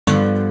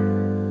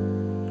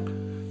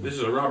This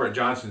is a Robert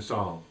Johnson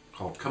song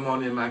called Come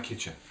On In My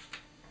Kitchen.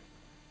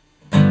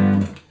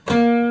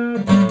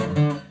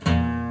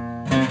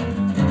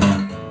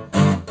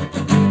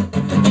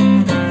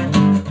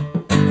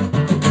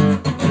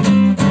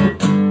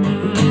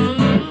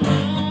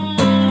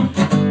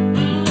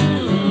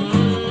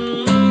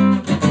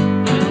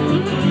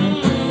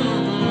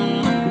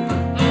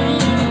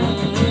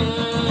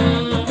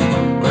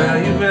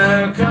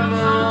 Come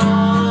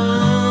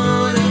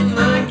on in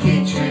my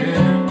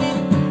kitchen,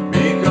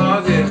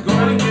 because it's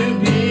going to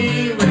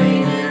be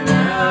raining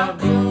out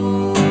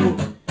blue.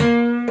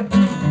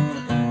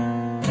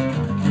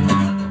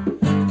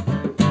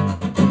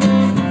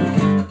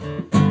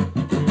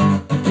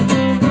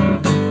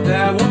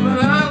 That woman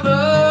I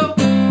love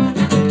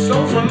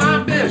stole from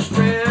my best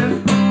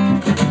friend.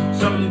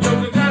 Some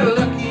joker got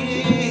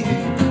lucky,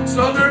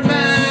 sold her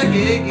back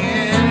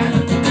again.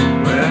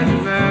 Well, you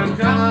better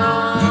come on.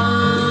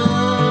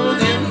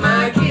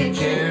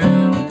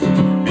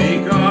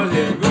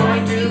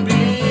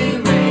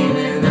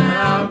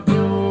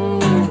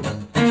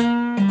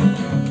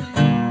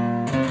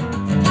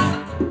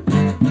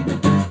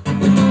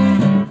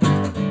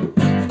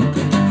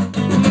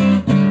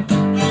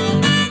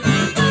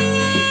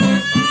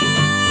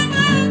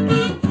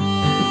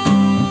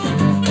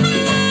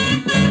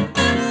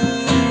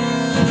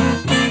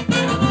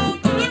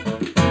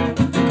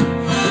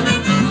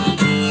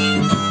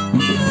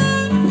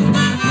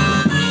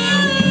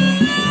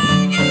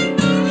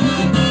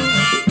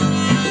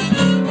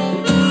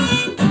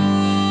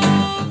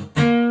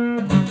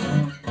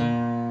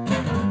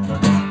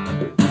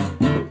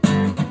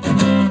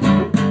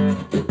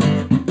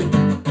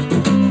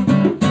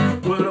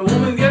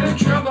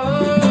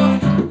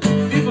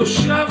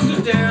 Shoves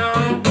her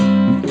down.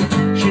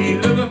 She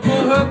looking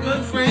for her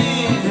good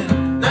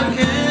friend that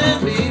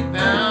can't be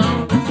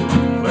found.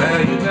 Well,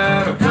 you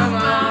better come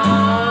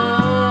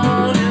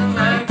on in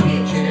my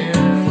kitchen,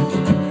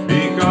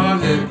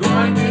 because it's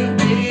going to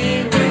be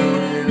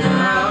raining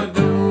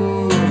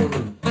outdoors.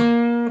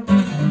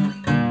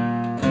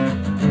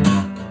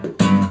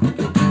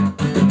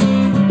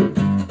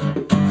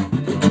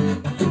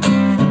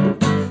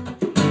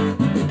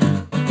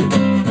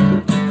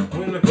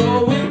 When the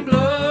cold wind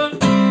blows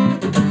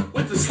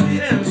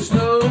sleet and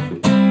snow,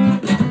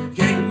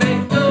 can't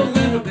make no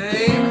window,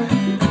 babe,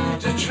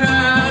 just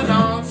try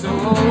not so.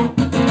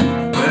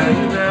 Well,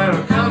 you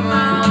better come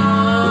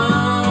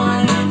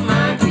on in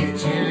my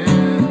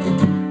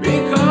kitchen,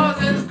 because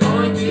it's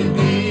going to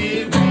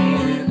be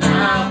raining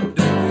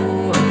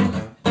outdoors.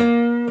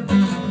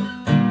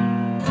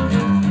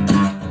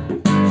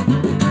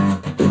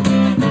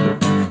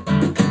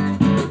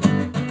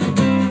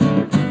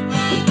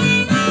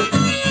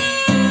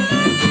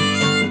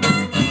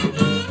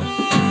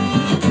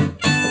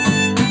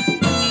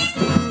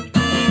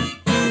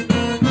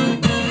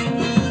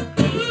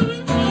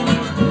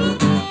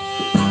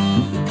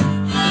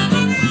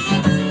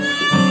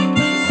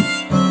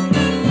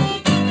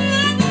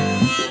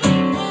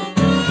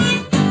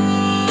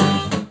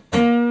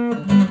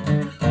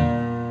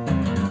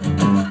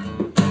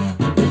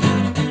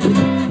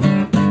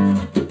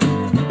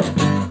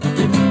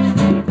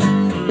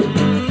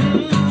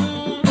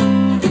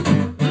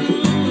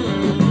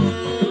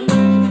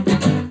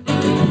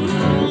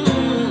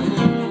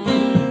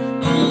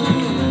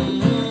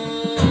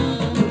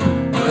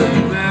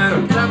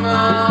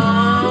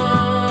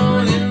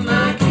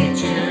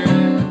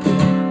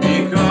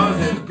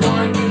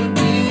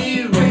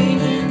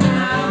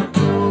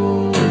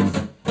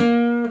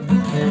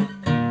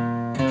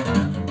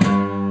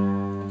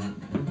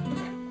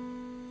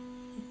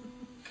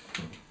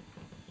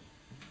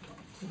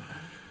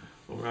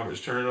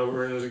 Robert's turning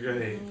over in his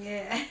grave.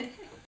 Yeah.